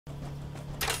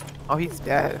Oh, he's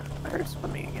dead. I heard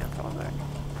swimming again. I was like,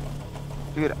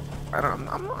 dude, I don't.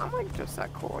 I'm like just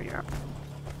that cool, yeah.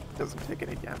 Doesn't take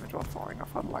any damage while falling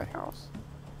off a lighthouse.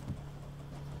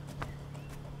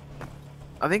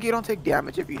 I think you don't take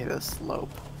damage if you hit a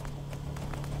slope.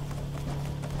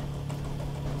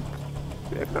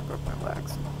 Dude, I could have broke my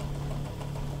legs.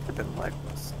 I've been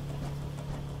legless.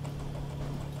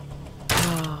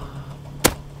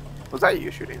 Was that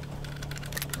you shooting?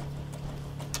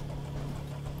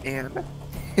 And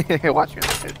watch me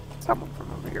hit someone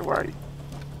from over here. Where are you?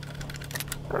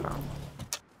 I don't know.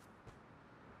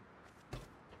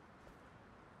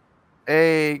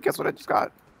 Hey, guess what I just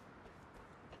got?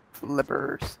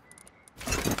 Flippers.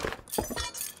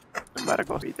 I'm about to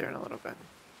go eat there in a little bit.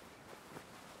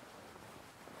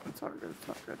 It's all good, it's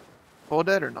all good. Full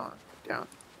dead or not? Down.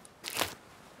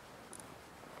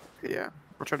 Okay, yeah,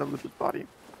 we're trying to loot his body.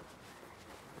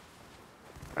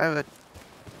 I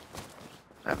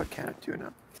have a can of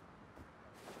tuna.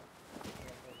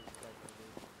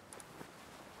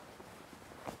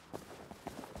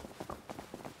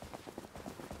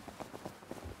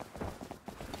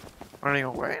 Running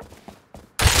away?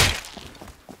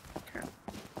 Okay.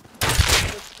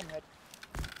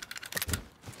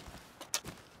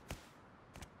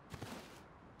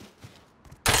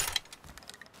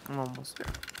 I'm almost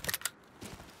there.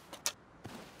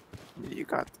 You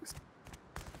got this.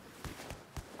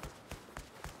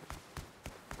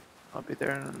 I'll be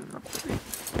there in a quick.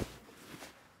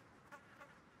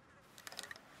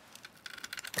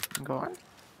 Go on.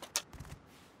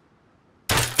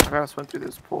 I gotta swim through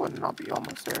this pool and I'll be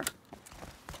almost there.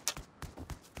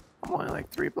 I'm only like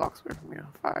 3 blocks away from you.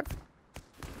 5.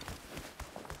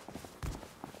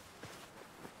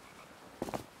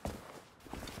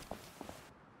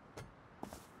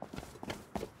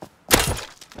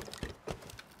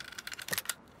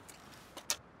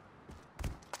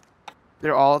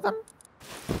 They're all of them?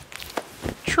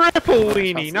 Triple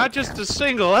weenie, not just a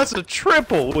single, that's a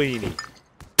triple weenie.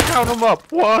 Count them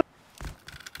up, 1.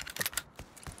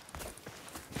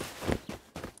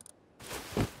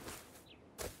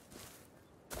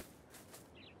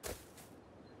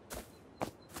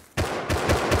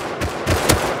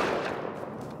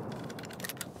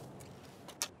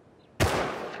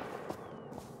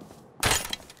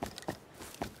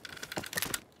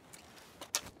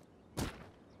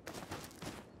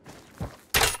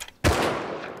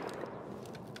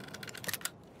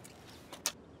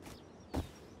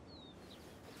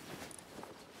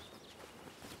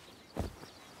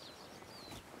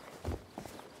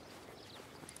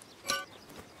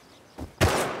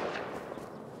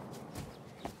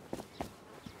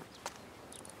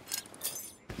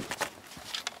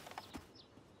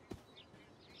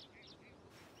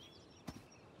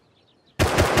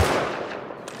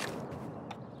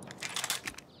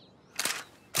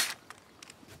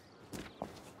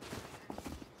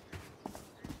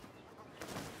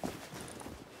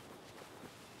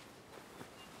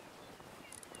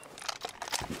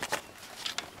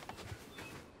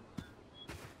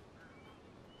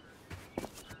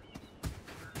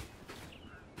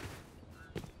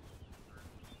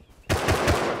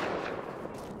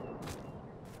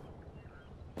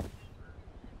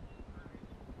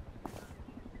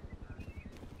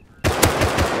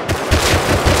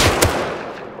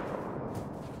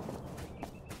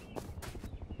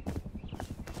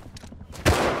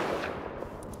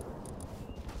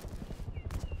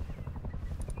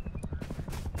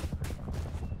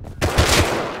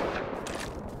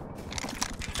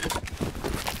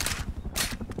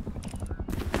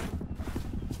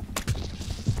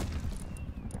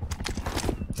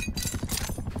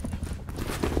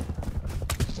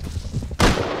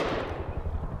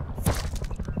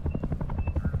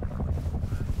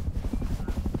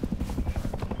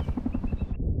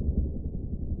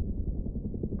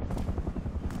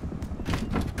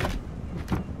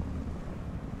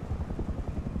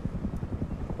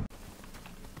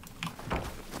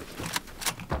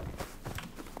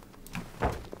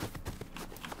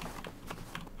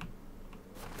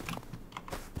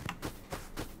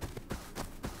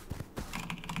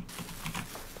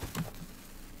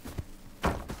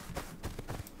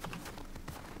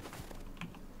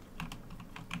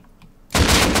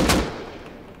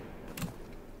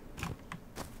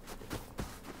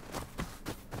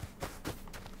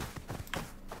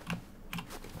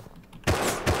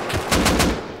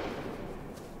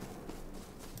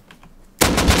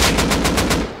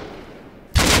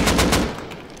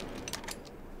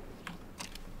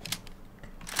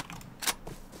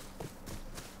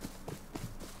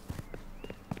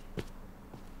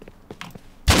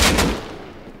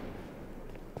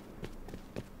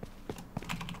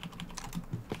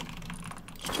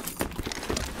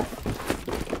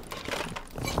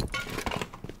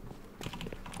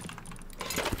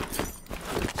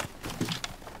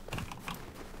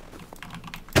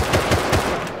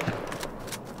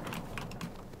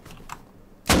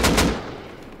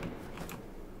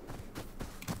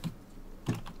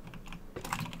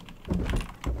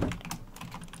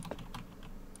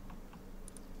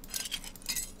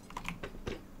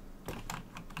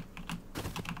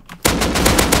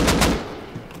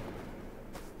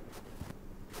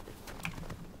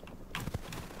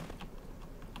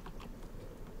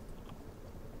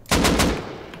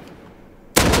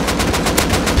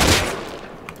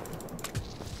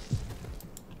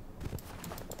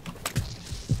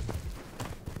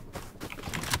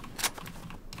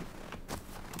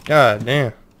 God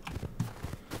damn.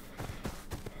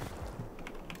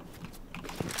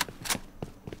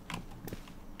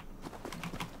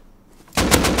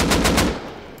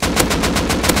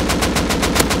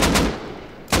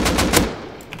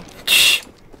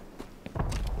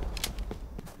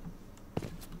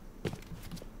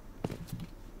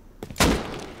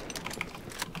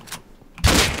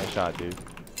 Nice shot, dude.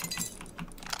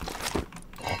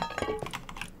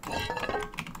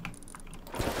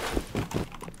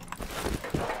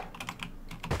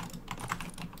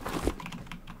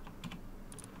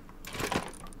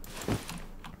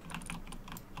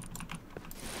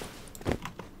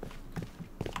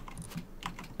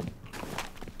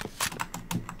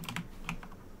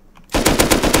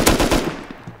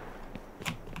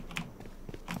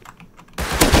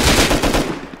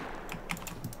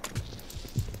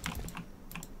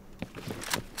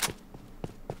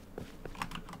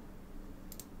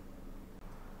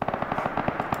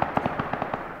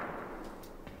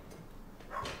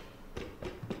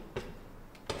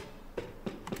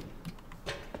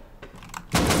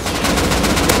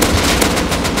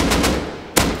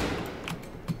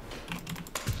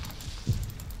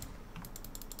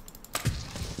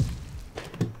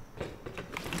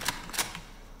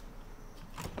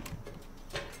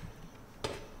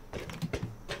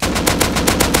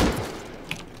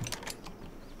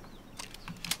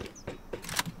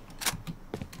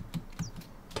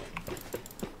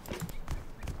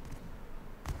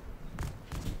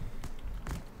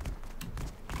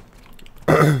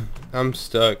 I'm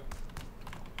stuck.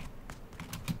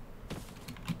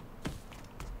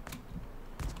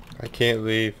 I can't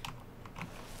leave.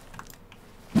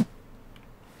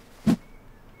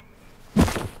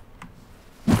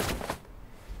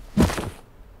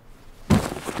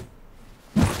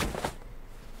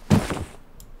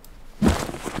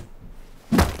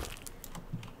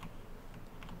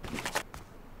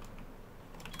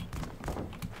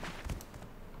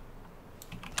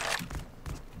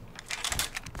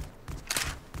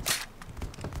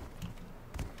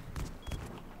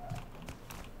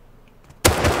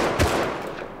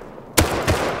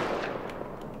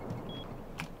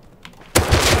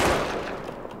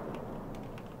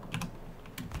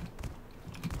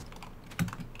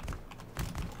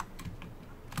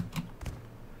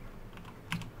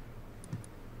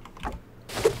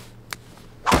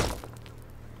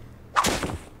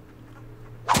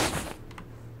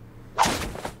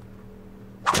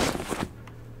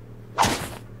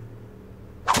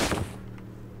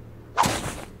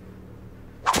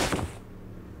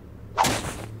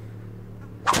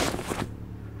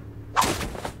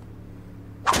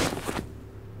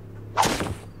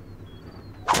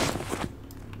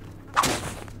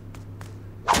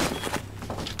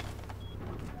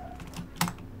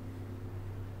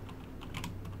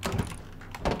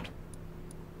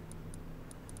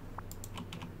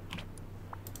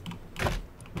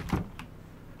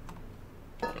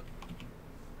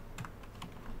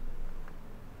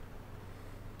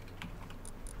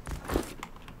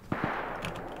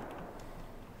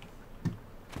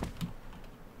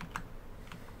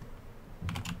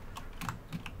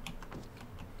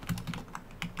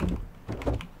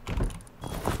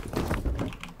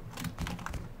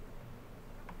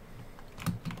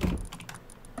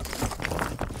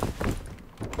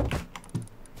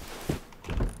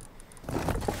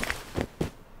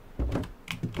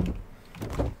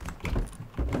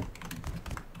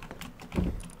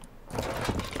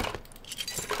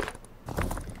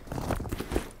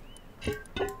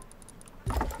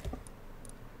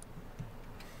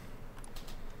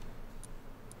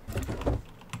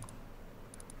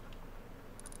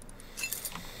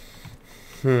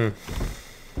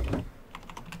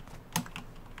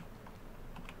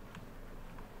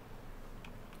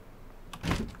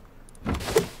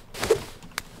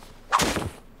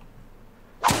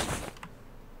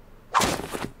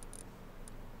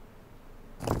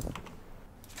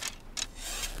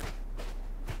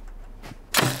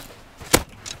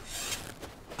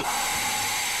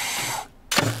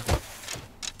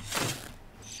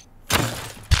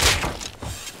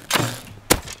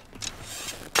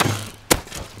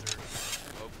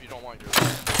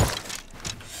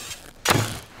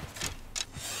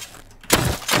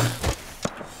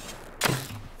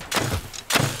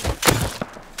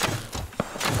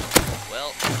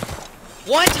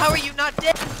 What? How are you not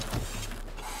dead?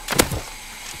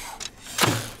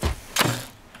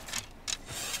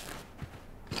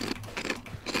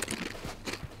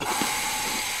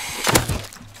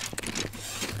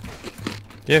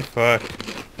 Get fucked.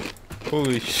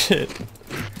 Holy shit.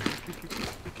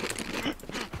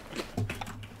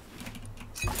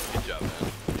 Good job, man.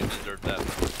 You deserve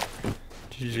that.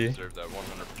 GG. deserve that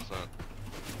 100%.